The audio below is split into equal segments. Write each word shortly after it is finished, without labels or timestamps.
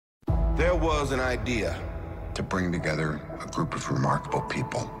There was an idea to bring together a group of remarkable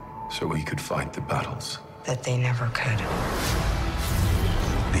people so we could fight the battles that they never could.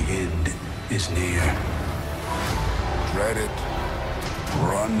 The end is near. Dread it.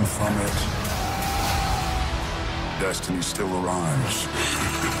 Run from it. Destiny still arrives.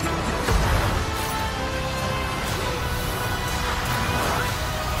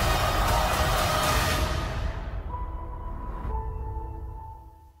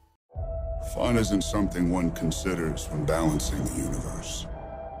 Fun isn't something one considers when balancing the universe.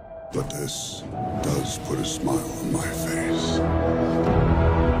 But this does put a smile on my face.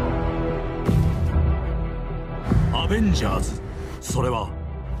 AVENGERS それは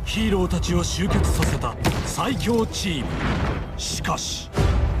ヒーローたちを集結させた最強チーム。しかし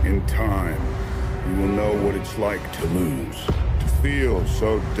In time, you will know what it's like to lose. To feel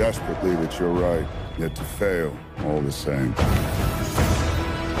so desperately that you're right, yet to fail all the same.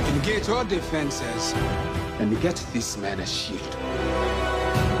 Engage our defenses and get this man a shield.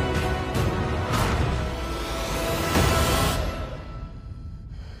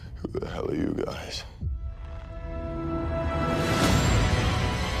 Who the hell are you guys?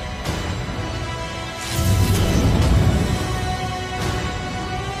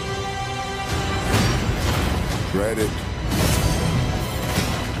 Dread it.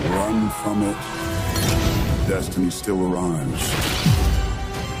 Run from it. Destiny still arrives.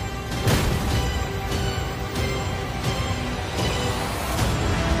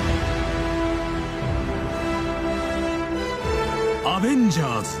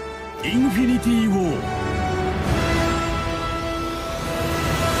 AVENGERS Infinity War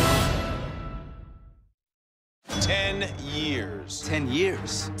 10 years. 10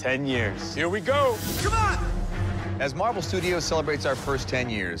 years. 10 years. Here we go. Come on! As Marvel Studios celebrates our first 10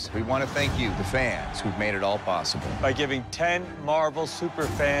 years, we want to thank you, the fans, who've made it all possible. By giving 10 Marvel super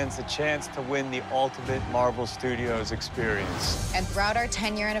fans the chance to win the ultimate Marvel Studios experience. And throughout our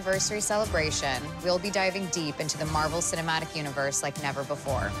 10-year anniversary celebration, we'll be diving deep into the Marvel Cinematic Universe like never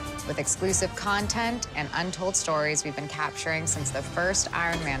before, with exclusive content and untold stories we've been capturing since the first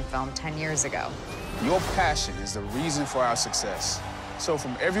Iron Man film 10 years ago. Your passion is the reason for our success. So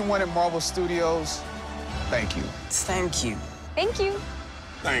from everyone at Marvel Studios, thank you. Thank you. Thank you.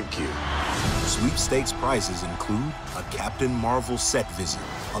 Thank you. Sweepstakes prizes include a Captain Marvel set visit,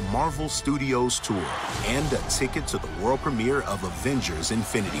 a Marvel Studios tour, and a ticket to the world premiere of Avengers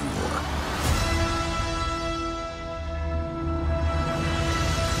Infinity War.